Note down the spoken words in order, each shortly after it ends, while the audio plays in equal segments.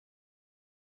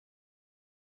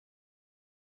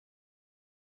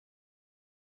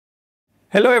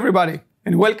Hello everybody,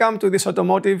 and welcome to this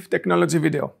automotive technology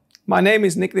video. My name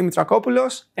is Nick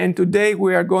Dimitrakopoulos, and today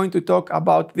we are going to talk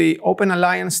about the Open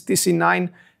Alliance TC9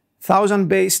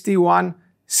 1000BASE-T1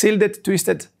 shielded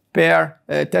twisted pair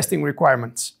testing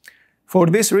requirements. For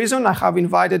this reason, I have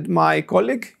invited my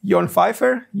colleague, Jörn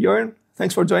Pfeiffer. Jörn,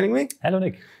 thanks for joining me. Hello,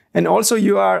 Nick. And also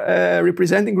you are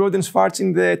representing Rohde and Schwarz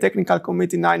in the Technical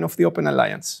Committee 9 of the Open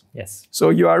Alliance. Yes. So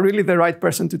you are really the right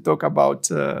person to talk about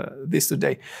this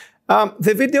today.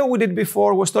 The video we did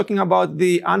before was talking about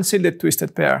the unshielded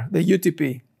twisted pair, the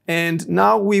UTP. And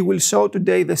now we will show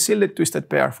today the shielded twisted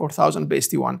pair for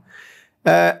 1000BASE-T1.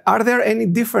 Are there any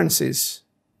differences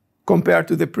compared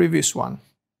to the previous one?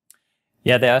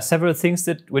 Yeah, there are several things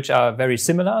which are very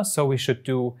similar. So we should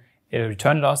do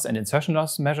return loss and insertion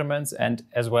loss measurements, and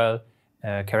as well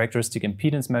characteristic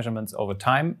impedance measurements over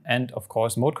time, and of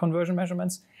course mode conversion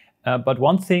measurements. But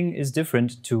one thing is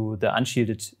different to the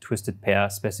unshielded twisted pair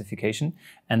specification,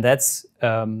 and that's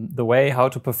the way how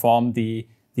to perform the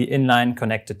inline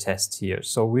connector test here.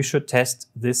 So we should test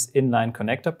this inline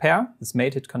connector pair, this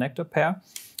mated connector pair,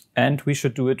 and we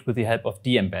should do it with the help of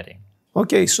de-embedding.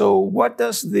 Okay, so what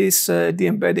does this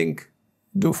de-embedding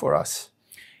do for us?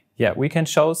 Yeah, we can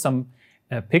show some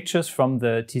pictures from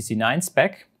the TC9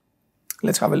 spec.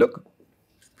 Let's have a look.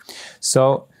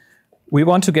 So we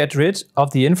want to get rid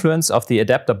of the influence of the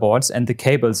adapter boards and the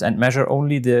cables and measure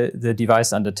only the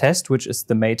device under test, which is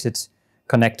the mated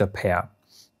connector pair.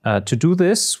 To do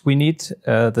this, we need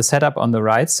the setup on the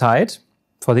right side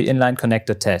for the inline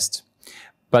connector test.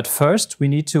 But first, we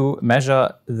need to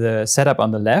measure the setup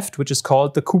on the left, which is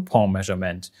called the coupon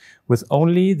measurement, with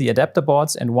only the adapter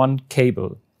boards and one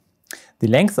cable. The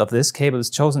length of this cable is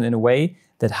chosen in a way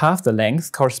that half the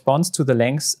length corresponds to the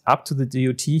length up to the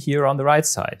DOT here on the right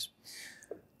side.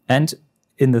 And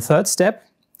in the third step,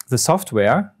 the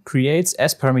software creates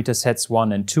S-parameter sets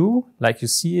 1 and 2, like you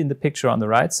see in the picture on the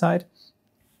right side,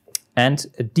 and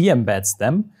de-embeds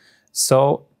them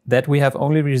so that we have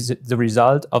only the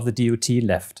result of the DOT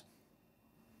left.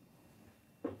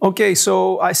 Okay,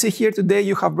 so I see here today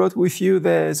you have brought with you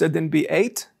the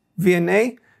ZNB-8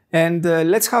 VNA, and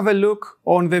let's have a look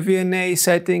on the VNA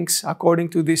settings according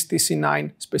to this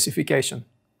TC9 specification.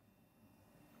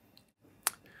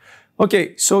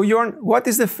 Okay, so Jörn, what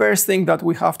is the first thing that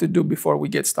we have to do before we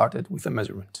get started with the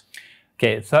measurement?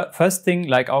 Okay, first thing,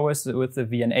 like always with the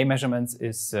VNA measurements,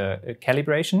 is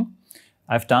calibration.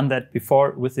 I've done that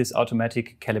before with this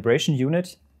automatic calibration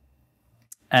unit.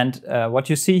 And what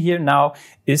you see here now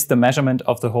is the measurement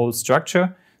of the whole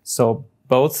structure. So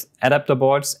both adapter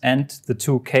boards and the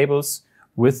two cables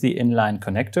with the inline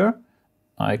connector.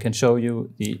 I can show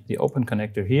you the open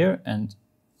connector here and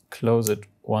close it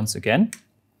once again.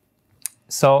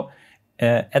 So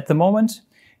at the moment,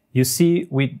 you see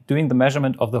we're doing the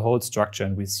measurement of the whole structure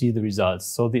and we see the results.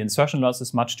 So the insertion loss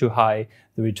is much too high,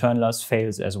 the return loss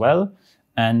fails as well,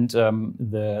 and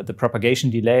the propagation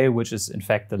delay, which is in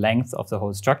fact the length of the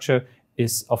whole structure,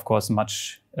 is of course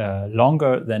much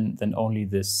longer than only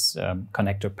this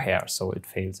connector pair, so it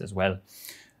fails as well.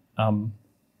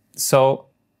 So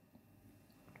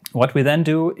what we then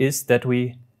do is that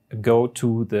we go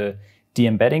to the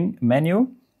de-embedding menu,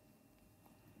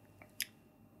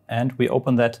 and we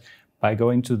open that by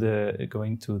going to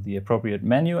the appropriate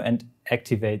menu and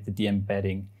activate the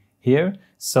de-embedding here,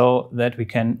 so that we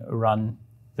can run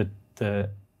the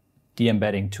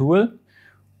de-embedding tool.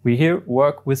 We here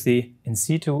work with the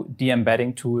In-Situ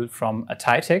De-embedding tool from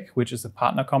Atitech, which is a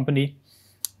partner company.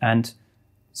 And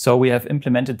so we have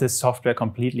implemented this software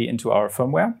completely into our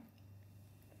firmware.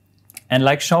 And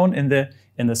like shown in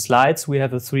the slides, we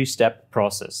have a three-step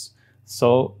process.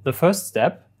 So the first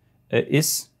step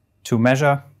is to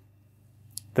measure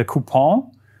the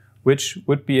coupon, which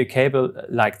would be a cable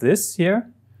like this here.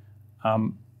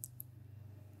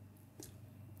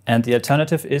 And the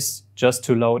alternative is just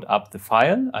to load up the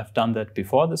file. I've done that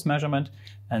before this measurement.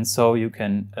 And so you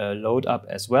can load up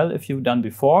as well if you've done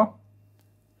before.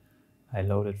 I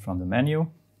load it from the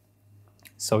menu.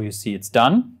 So you see it's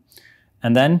done.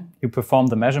 And then you perform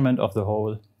the measurement of the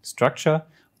whole structure,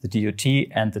 the DOT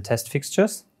and the test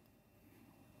fixtures.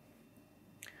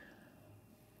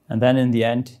 And then in the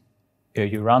end,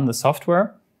 you run the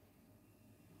software.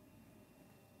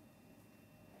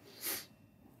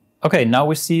 Okay, now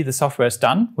we see the software is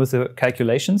done with the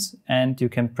calculations, and you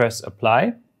can press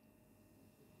apply.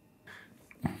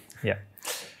 Yeah.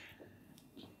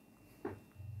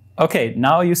 Okay,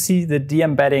 now you see the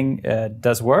de-embedding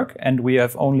does work, and we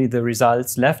have only the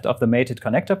results left of the mated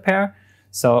connector pair.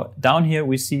 So down here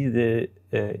we see the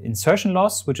insertion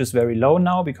loss, which is very low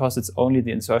now because it's only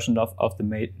the insertion loss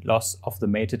of the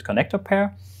mated connector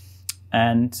pair.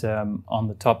 And on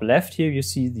the top left here, you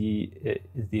see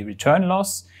the return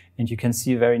loss. And you can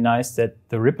see very nice that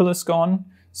the ripple is gone.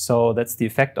 So that's the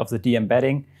effect of the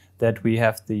de-embedding, that we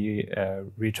have the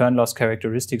return loss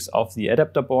characteristics of the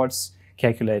adapter boards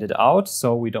calculated out.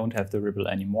 So we don't have the ripple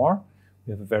anymore.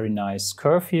 We have a very nice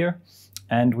curve here.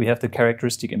 And we have the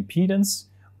characteristic impedance,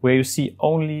 where you see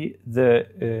only the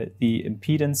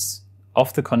impedance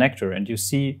of the connector. And you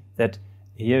see that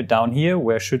here, down here,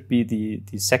 where should be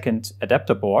the second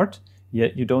adapter board,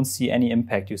 yet you don't see any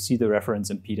impact. You see the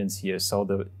reference impedance here. So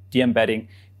the de-embedding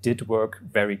did work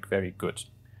very, very good.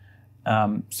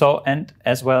 And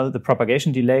as well, the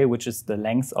propagation delay, which is the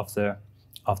length of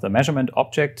the measurement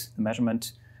object, the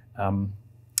measurement,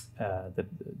 the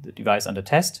device under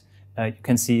test, you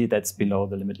can see that's below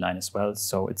the limit line as well.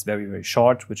 So it's very, very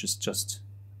short, which is just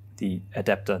the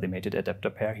adapter, the mated adapter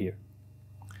pair here.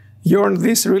 Jorn,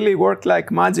 this really worked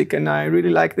like magic, and I really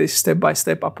like this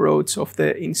step-by-step approach of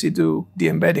the in-situ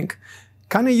de-embedding.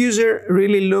 Can a user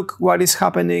really look what is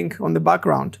happening on the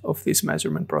background of this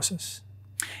measurement process?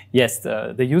 Yes,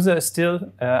 the user is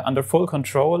still under full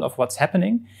control of what's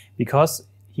happening, because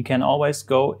he can always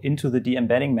go into the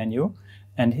de-embedding menu,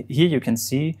 and here you can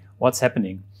see what's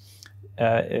happening.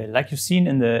 Like you've seen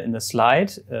in the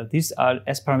slide, these are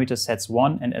S-parameter sets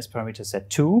 1 and S-parameter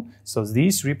set 2. So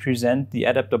these represent the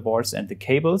adapter boards and the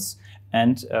cables.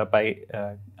 And by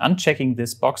unchecking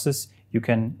these boxes, you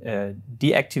can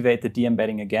deactivate the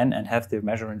de-embedding again and have the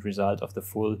measurement result of the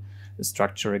full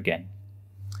structure again.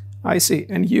 I see.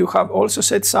 And you have also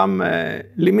set some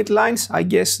limit lines. I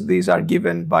guess these are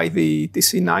given by the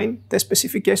TC9 test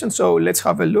specification. So let's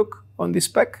have a look on this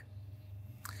spec.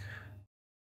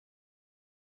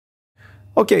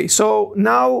 Okay, so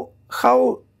now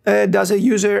how does a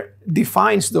user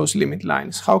defines those limit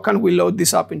lines? How can we load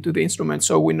this up into the instrument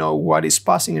so we know what is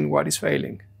passing and what is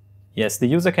failing? Yes, the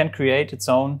user can create its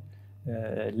own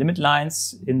limit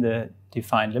lines in the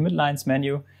define limit lines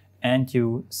menu, and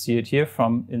you see it here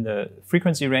in the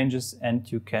frequency ranges, and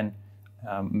you can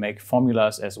make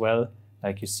formulas as well,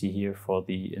 like you see here for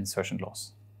the insertion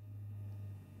loss.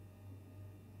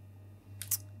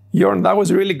 Jorn, that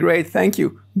was really great, thank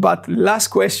you. But last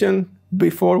question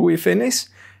before we finish.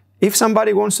 If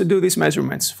somebody wants to do these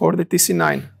measurements for the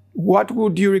TC9, what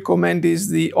would you recommend is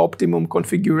the optimum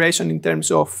configuration in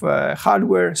terms of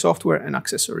hardware, software, and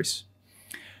accessories?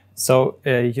 So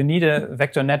you need a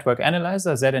vector network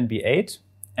analyzer, ZNB-K2,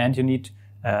 and you need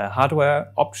a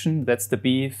hardware option, that's the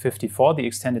B54, the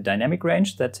extended dynamic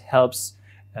range, that helps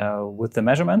with the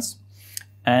measurements.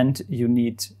 And you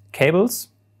need cables.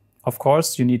 Of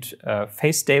course, you need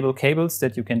phase-stable cables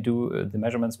that you can do the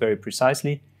measurements very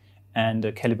precisely, and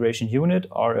a calibration unit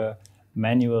or a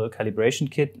manual calibration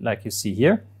kit like you see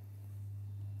here.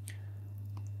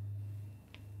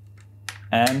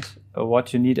 And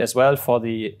what you need as well for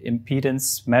the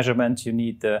impedance measurement, you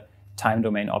need the time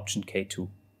domain option K2.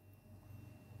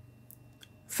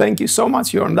 Thank you so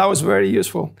much, Jorn. That was very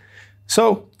useful.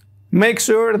 So make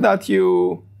sure that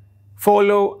you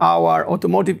follow our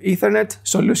Automotive Ethernet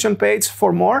solution page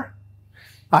for more.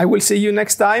 I will see you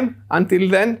next time. Until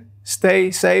then, stay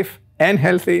safe and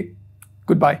healthy.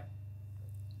 Goodbye.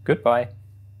 Goodbye.